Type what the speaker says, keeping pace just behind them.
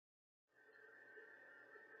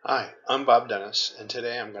Hi, I'm Bob Dennis, and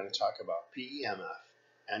today I'm going to talk about PEMF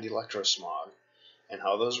and electrosmog and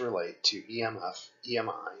how those relate to EMF,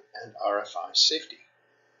 EMI, and RFI safety.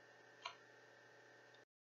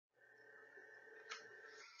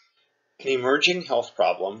 An emerging health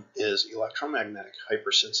problem is electromagnetic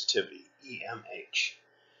hypersensitivity, EMH.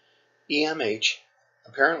 EMH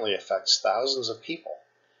apparently affects thousands of people,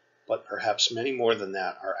 but perhaps many more than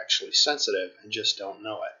that are actually sensitive and just don't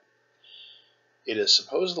know it. It is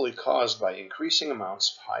supposedly caused by increasing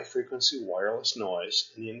amounts of high-frequency wireless noise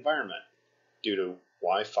in the environment due to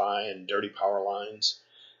Wi-Fi and dirty power lines,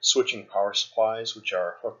 switching power supplies which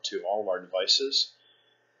are hooked to all of our devices.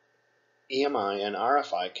 EMI and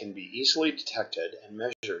RFI can be easily detected and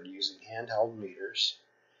measured using handheld meters,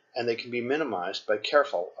 and they can be minimized by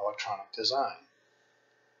careful electronic design.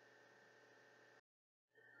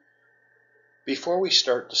 Before we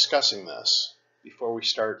start discussing this, before we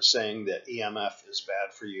start saying that EMF is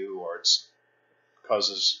bad for you or it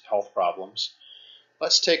causes health problems,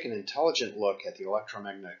 let's take an intelligent look at the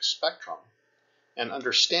electromagnetic spectrum and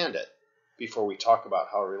understand it before we talk about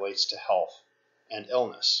how it relates to health and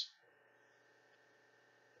illness.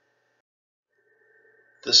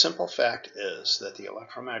 The simple fact is that the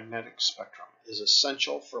electromagnetic spectrum is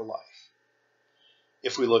essential for life.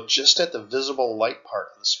 If we look just at the visible light part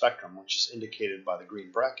of the spectrum, which is indicated by the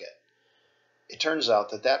green bracket, it turns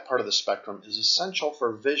out that that part of the spectrum is essential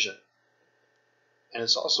for vision, and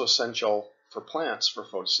it's also essential for plants for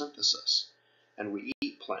photosynthesis, and we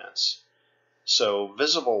eat plants. So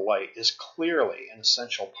visible light is clearly an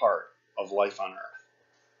essential part of life on Earth.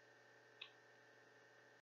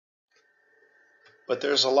 But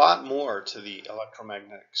there's a lot more to the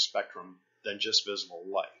electromagnetic spectrum than just visible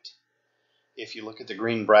light. If you look at the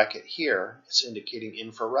green bracket here, it's indicating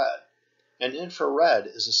infrared. And infrared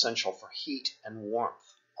is essential for heat and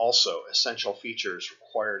warmth, also essential features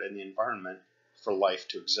required in the environment for life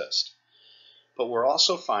to exist. But we're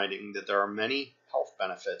also finding that there are many health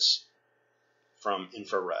benefits from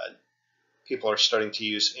infrared. People are starting to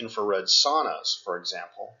use infrared saunas, for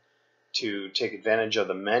example, to take advantage of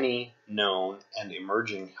the many known and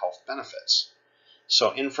emerging health benefits.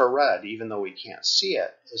 So infrared, even though we can't see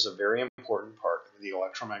it, is a very important part of the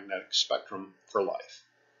electromagnetic spectrum for life.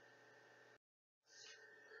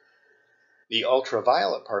 The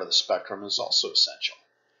ultraviolet part of the spectrum is also essential.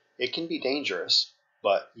 It can be dangerous,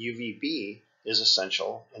 but UVB is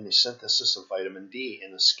essential in the synthesis of vitamin D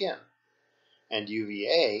in the skin. And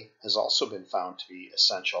UVA has also been found to be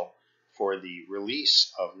essential for the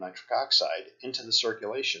release of nitric oxide into the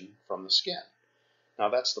circulation from the skin. Now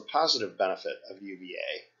that's the positive benefit of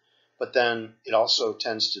UVA, but then it also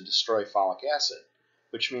tends to destroy folic acid,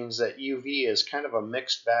 which means that UV is kind of a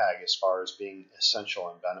mixed bag as far as being essential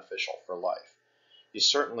and beneficial for life. You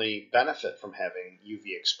certainly benefit from having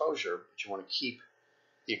UV exposure, but you want to keep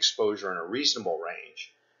the exposure in a reasonable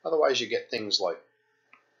range. Otherwise you get things like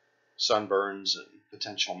sunburns and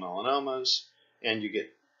potential melanomas, and you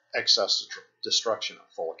get excess destruction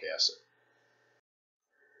of folic acid.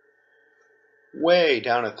 Way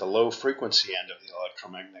down at the low frequency end of the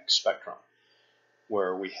electromagnetic spectrum,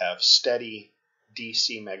 where we have steady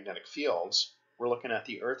DC magnetic fields, we're looking at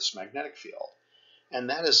the Earth's magnetic field. And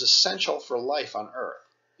that is essential for life on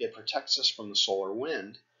Earth. It protects us from the solar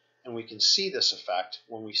wind, and we can see this effect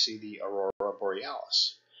when we see the aurora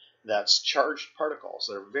borealis. That's charged particles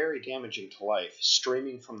that are very damaging to life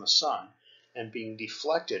streaming from the sun and being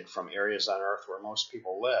deflected from areas on Earth where most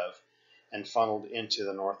people live and funneled into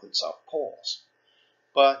the north and south poles.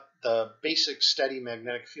 But the basic steady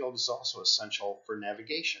magnetic field is also essential for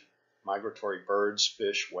navigation. Migratory birds,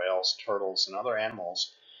 fish, whales, turtles, and other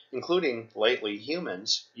animals, including lately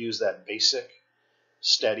humans, use that basic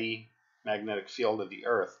steady magnetic field of the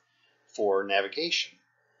Earth for navigation.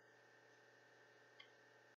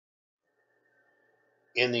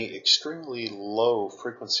 In the extremely low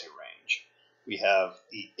frequency range, we have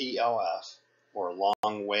the ELF, or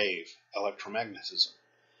long wave electromagnetism.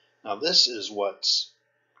 Now this is what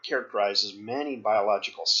characterizes many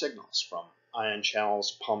biological signals, from ion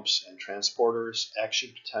channels, pumps, and transporters,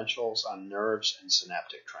 action potentials on nerves and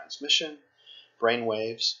synaptic transmission, brain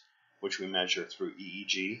waves, which we measure through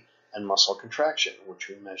EEG, and muscle contraction, which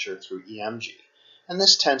we measure through EMG. And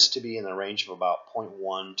this tends to be in the range of about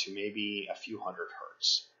 0.1 to maybe a few hundred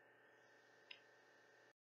hertz.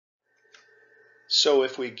 So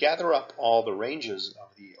if we gather up all the ranges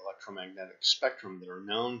of the electromagnetic spectrum that are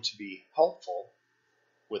known to be helpful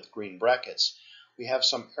with green brackets, we have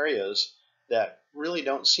some areas that really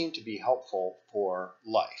don't seem to be helpful for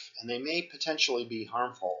life, and they may potentially be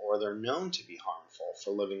harmful, or they're known to be harmful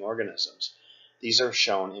for living organisms. These are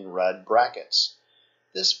shown in red brackets.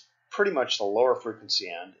 This pretty much the lower frequency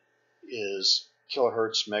end is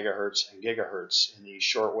kilohertz, megahertz, and gigahertz in the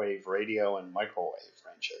shortwave radio and microwave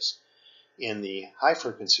ranges. In the high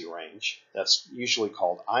frequency range, that's usually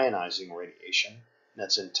called ionizing radiation, and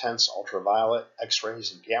that's intense ultraviolet,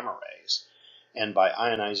 X-rays, and gamma rays. And by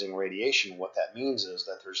ionizing radiation, what that means is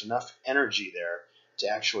that there's enough energy there to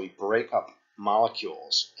actually break up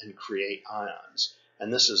molecules and create ions.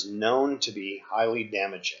 And this is known to be highly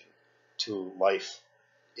damaging to life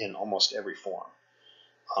in almost every form.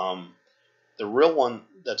 The real one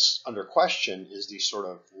that's under question is the sort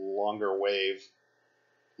of longer wave,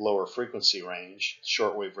 lower frequency range,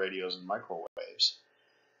 shortwave radios and microwaves.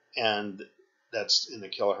 And that's in the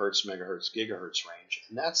kilohertz, megahertz, gigahertz range.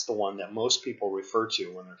 And that's the one that most people refer to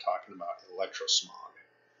when they're talking about electrosmog.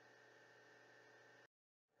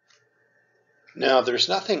 Now, there's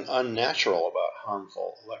nothing unnatural about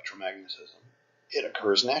harmful electromagnetism. It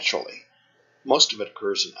occurs naturally. Most of it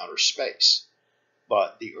occurs in outer space.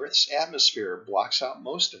 But the Earth's atmosphere blocks out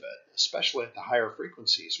most of it, especially at the higher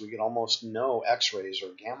frequencies. We get almost no X-rays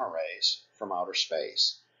or gamma rays from outer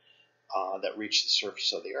space that reach the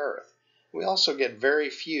surface of the Earth. We also get very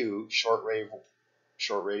few short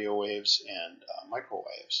radio waves and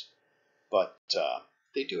microwaves, but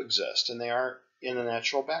they do exist, and they are in the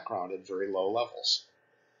natural background at very low levels.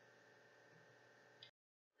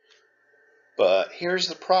 But here's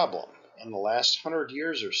the problem. In the last 100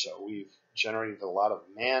 years or so, we've generated a lot of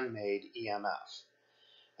man-made EMF.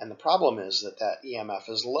 And the problem is that that EMF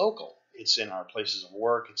is local. It's in our places of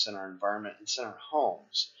work, it's in our environment, it's in our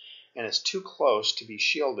homes. And it's too close to be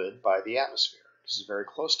shielded by the atmosphere, because it's very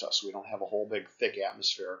close to us. We don't have a whole big thick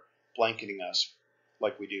atmosphere blanketing us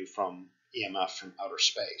like we do from EMF from outer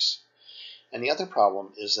space. And the other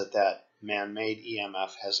problem is that that man-made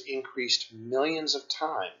EMF has increased millions of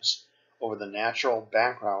times over the natural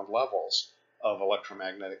background levels of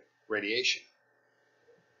electromagnetic radiation.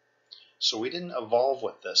 So we didn't evolve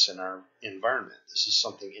with this in our environment. This is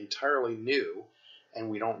something entirely new, and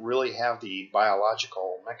we don't really have the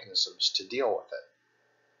biological mechanisms to deal with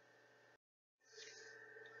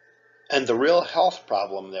it. And the real health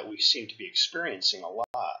problem that we seem to be experiencing a lot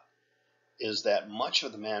is that much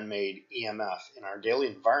of the man-made EMF in our daily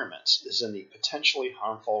environments is in the potentially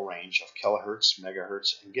harmful range of kilohertz,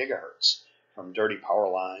 megahertz, and gigahertz from dirty power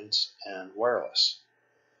lines and wireless.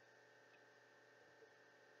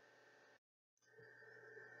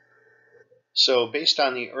 So based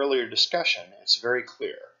on the earlier discussion, it's very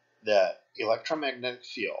clear that electromagnetic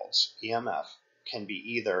fields, EMF, can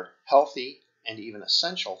be either healthy and even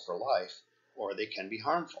essential for life, or they can be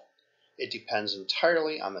harmful. It depends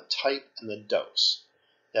entirely on the type and the dose.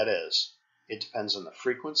 That is, it depends on the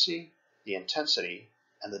frequency, the intensity,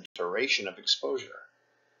 and the duration of exposure.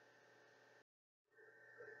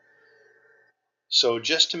 So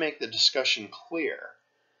just to make the discussion clear,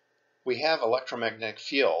 we have electromagnetic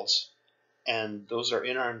fields, and those are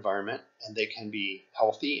in our environment, and they can be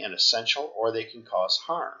healthy and essential, or they can cause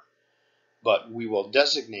harm. But we will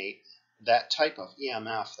designate that type of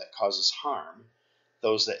EMF that causes harm,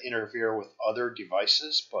 those that interfere with other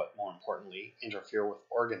devices, but more importantly, interfere with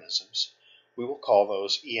organisms. We will call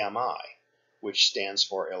those EMI, which stands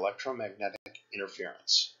for electromagnetic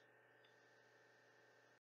interference.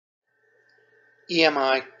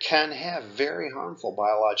 EMI can have very harmful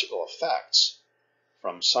biological effects,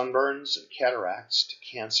 from sunburns and cataracts to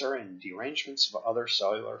cancer and derangements of other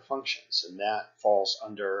cellular functions, and that falls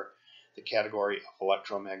under the category of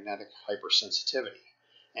electromagnetic hypersensitivity.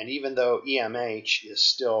 And even though EMH is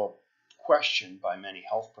still questioned by many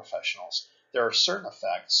health professionals, there are certain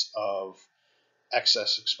effects of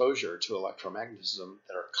excess exposure to electromagnetism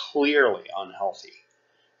that are clearly unhealthy.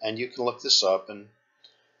 And you can look this up and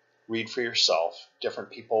read for yourself. Different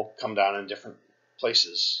people come down in different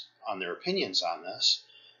places on their opinions on this,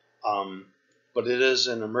 but it is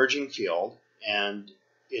an emerging field, and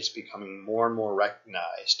it's becoming more and more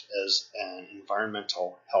recognized as an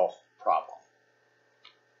environmental health problem.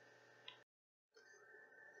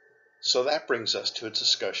 So that brings us to a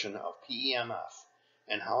discussion of PEMF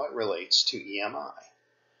and how it relates to EMI.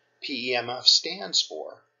 PEMF stands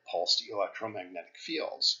for pulsed electromagnetic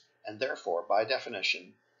fields, and therefore, by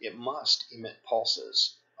definition, it must emit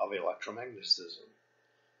pulses of electromagnetism.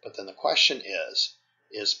 But then the question is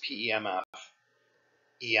PEMF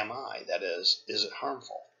EMI, that is it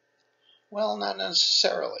harmful? Well, not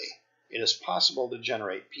necessarily. It is possible to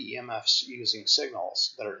generate PEMFs using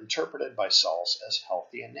signals that are interpreted by cells as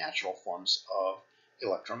healthy and natural forms of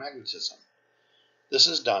electromagnetism. This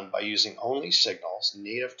is done by using only signals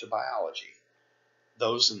native to biology,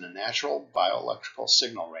 those in the natural bioelectrical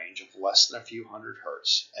signal range of less than a few hundred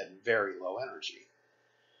hertz at very low energy.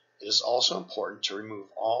 It is also important to remove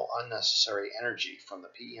all unnecessary energy from the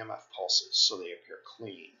PEMF pulses so they appear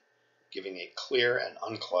clean, giving a clear and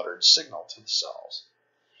uncluttered signal to the cells.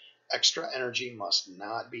 Extra energy must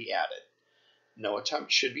not be added. No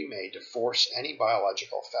attempt should be made to force any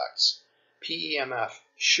biological effects. PEMF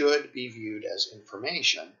should be viewed as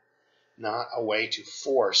information, not a way to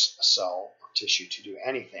force a cell or tissue to do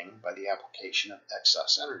anything by the application of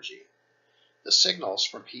excess energy. The signals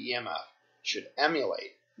from PEMF should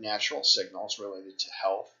emulate natural signals related to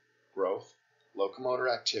health, growth, locomotor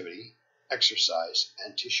activity, exercise,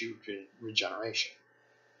 and tissue regeneration.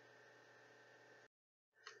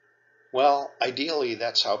 Well, ideally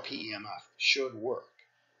that's how PEMF should work,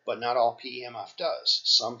 but not all PEMF does.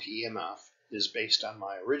 Some PEMF is based on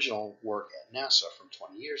my original work at NASA from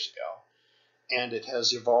 20 years ago, and it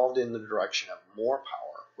has evolved in the direction of more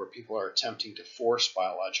power, where people are attempting to force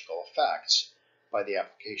biological effects by the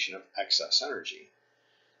application of excess energy.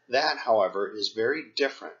 That, however, is very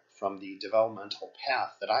different from the developmental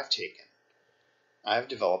path that I've taken. I've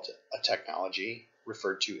developed a technology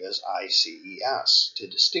referred to as ICES to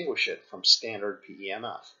distinguish it from standard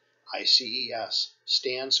PEMF. ICES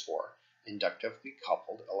stands for inductively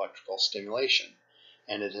coupled electrical stimulation,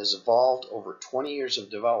 and it has evolved over 20 years of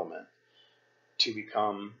development to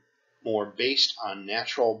become more based on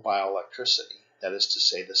natural bioelectricity. That is to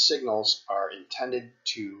say, the signals are intended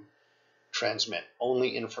to transmit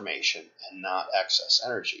only information and not excess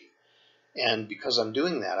energy. And because I'm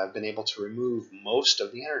doing that, I've been able to remove most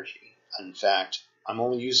of the energy. In fact, I'm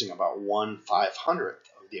only using about 1/500th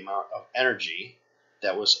of the amount of energy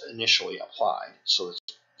that was initially applied. So it's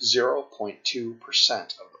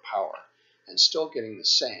 0.2% of the power, and still getting the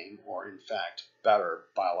same, or in fact, better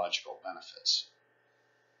biological benefits.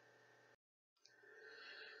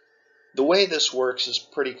 The way this works is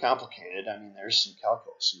pretty complicated. I mean, there's some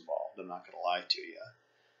calculus involved, I'm not going to lie to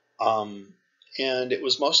you. And it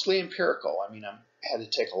was mostly empirical. I mean, I had to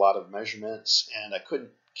take a lot of measurements, and I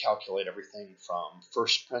couldn't calculate everything from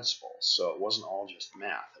first principles, so it wasn't all just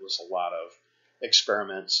math. It was a lot of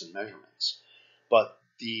experiments and measurements. But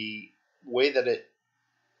the way that it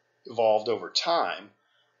evolved over time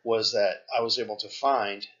was that I was able to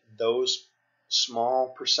find those small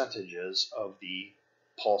percentages of the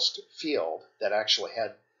pulsed field that actually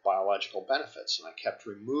had biological benefits, and I kept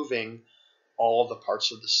removing all of the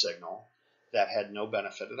parts of the signal that had no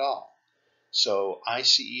benefit at all. So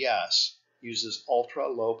ICES uses ultra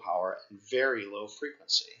low power and very low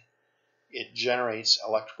frequency. It generates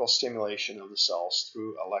electrical stimulation of the cells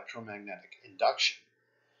through electromagnetic induction,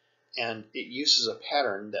 and it uses a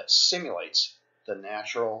pattern that simulates the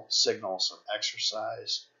natural signals of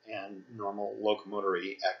exercise and normal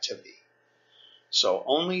locomotory activity. So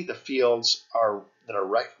only the fields that are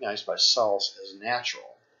recognized by cells as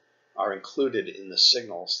natural are included in the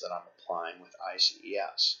signals that I'm applying with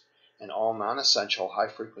ICES, and all non-essential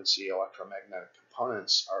high-frequency electromagnetic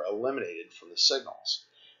components are eliminated from the signals.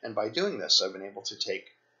 And by doing this, I've been able to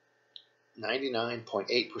take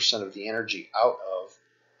 99.8% of the energy out of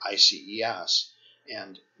ICES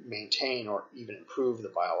and maintain or even improve the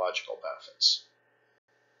biological benefits.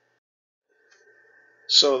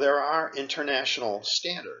 So there are international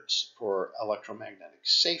standards for electromagnetic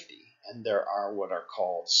safety, and there are what are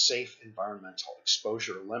called safe environmental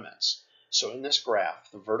exposure limits. So in this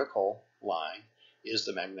graph, the vertical line is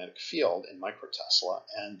the magnetic field in microtesla,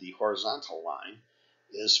 and the horizontal line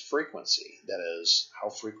is frequency. That is, how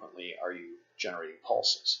frequently are you generating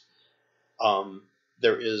pulses.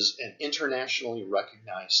 There is an internationally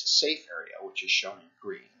recognized safe area, which is shown in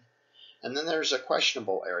green. And then there's a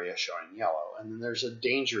questionable area shown in yellow, and then there's a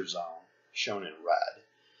danger zone shown in red.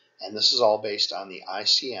 And this is all based on the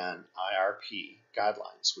ICN IRP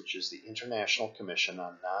guidelines, which is the International Commission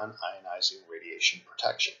on Non-Ionizing Radiation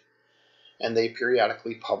Protection. And they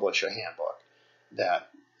periodically publish a handbook that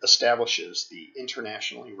establishes the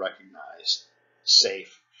internationally recognized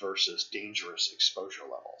safe versus dangerous exposure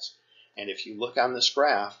levels. And if you look on this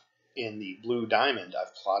graph, in the blue diamond,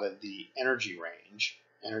 I've plotted the energy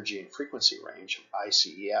and frequency range of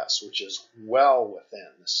ICES, which is well within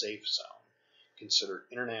the safe zone, considered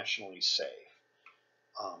internationally safe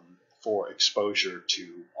for exposure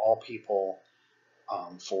to all people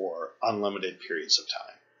for unlimited periods of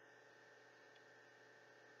time.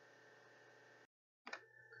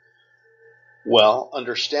 Well,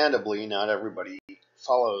 understandably, not everybody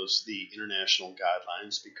follows the international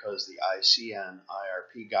guidelines because the ICN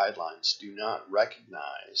IRP guidelines do not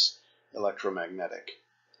recognize electromagnetic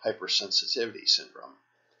hypersensitivity syndrome,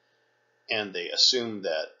 and they assume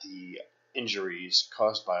that the injuries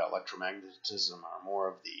caused by electromagnetism are more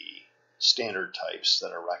of the standard types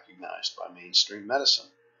that are recognized by mainstream medicine.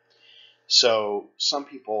 So some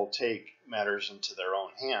people take matters into their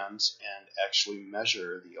own hands and actually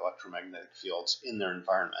measure the electromagnetic fields in their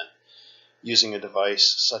environment using a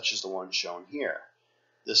device such as the one shown here.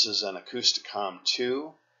 This is an Acousticom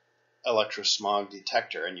 2 Electrosmog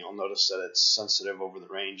Detector, and you'll notice that it's sensitive over the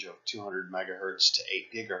range of 200 megahertz to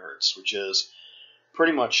 8 gigahertz, which is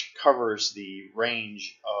pretty much covers the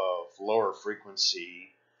range of lower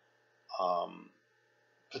frequency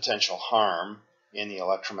potential harm in the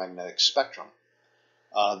electromagnetic spectrum.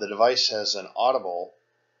 The device has an audible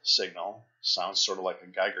signal, sounds sort of like a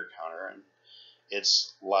Geiger counter, and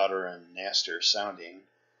it's louder and nastier sounding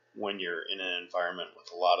when you're in an environment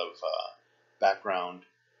with a lot of background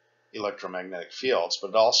electromagnetic fields, but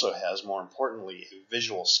it also has, more importantly, a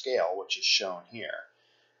visual scale, which is shown here,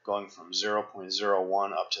 going from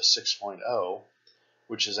 0.01 up to 6.0,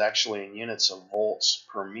 which is actually in units of volts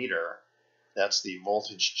per meter. That's the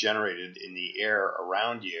voltage generated in the air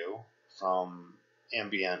around you from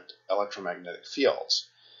ambient electromagnetic fields.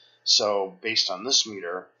 So based on this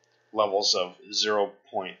meter, levels of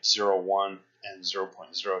 0.01 and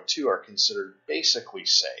 0.02 are considered basically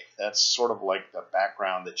safe. That's sort of like the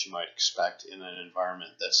background that you might expect in an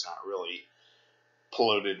environment that's not really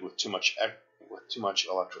polluted with too much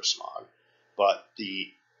electrosmog. But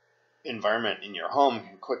the environment in your home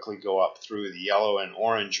can quickly go up through the yellow and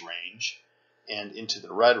orange range and into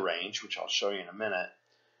the red range, which I'll show you in a minute,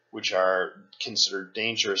 which are considered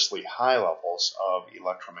dangerously high levels of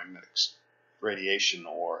electromagnetic radiation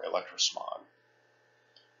or electrosmog.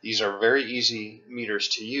 These are very easy meters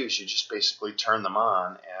to use. You just basically turn them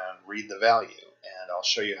on and read the value, and I'll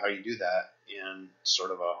show you how you do that in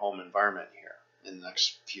sort of a home environment here in the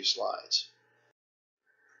next few slides.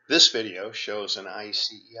 This video shows an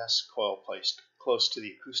ICES coil placed close to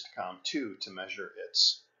the Acousticom 2 to measure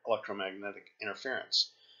its electromagnetic interference.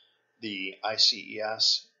 The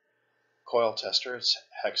ICES coil tester, it's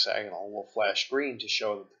hexagonal, will flash green to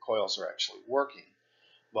show that the coils are actually working.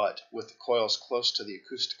 But with the coils close to the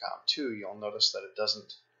Acousticom 2, you'll notice that it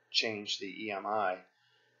doesn't change the EMI.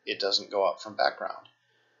 It doesn't go up from background.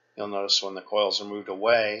 You'll notice when the coils are moved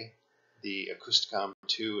away, the Acousticom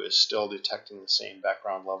 2 is still detecting the same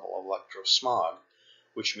background level of electrosmog,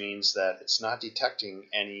 which means that it's not detecting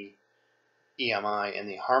any EMI in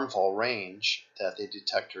the harmful range that the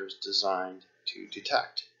detector is designed to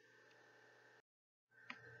detect.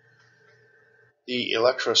 The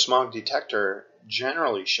Electrosmog Detector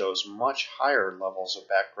generally shows much higher levels of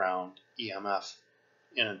background EMF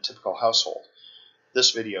in a typical household.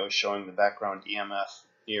 This video is showing the background EMF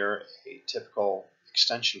near a typical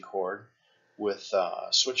extension cord with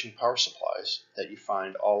switching power supplies that you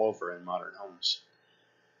find all over in modern homes.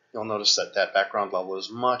 You'll notice that that background level is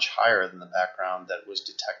much higher than the background that was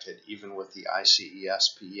detected even with the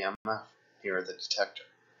ICES PEMF near the detector.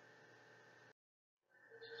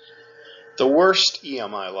 The worst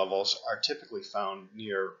EMI levels are typically found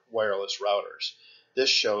near wireless routers. This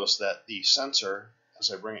shows that the sensor,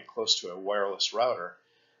 as I bring it close to a wireless router,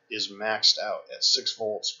 is maxed out at 6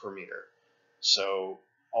 volts per meter. So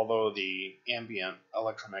although the ambient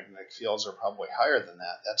electromagnetic fields are probably higher than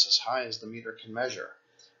that, that's as high as the meter can measure.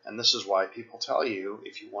 And this is why people tell you,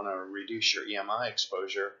 if you want to reduce your EMI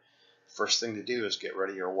exposure, the first thing to do is get rid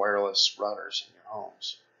of your wireless routers in your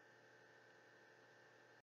homes.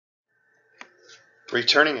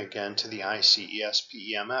 Returning again to the ICES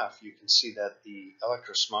PEMF, you can see that the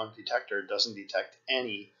electrosmog detector doesn't detect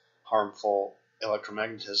any harmful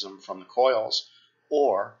electromagnetism from the coils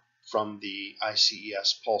or from the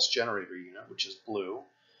ICES pulse generator unit, which is blue.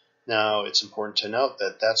 Now, it's important to note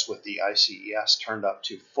that that's with the ICES turned up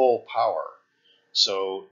to full power.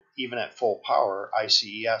 So even at full power,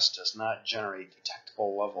 ICES does not generate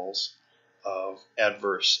detectable levels of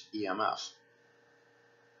adverse EMF.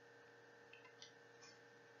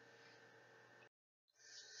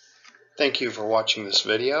 Thank you for watching this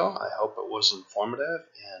video. I hope it was informative,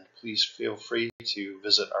 and please feel free to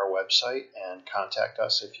visit our website and contact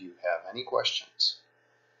us if you have any questions.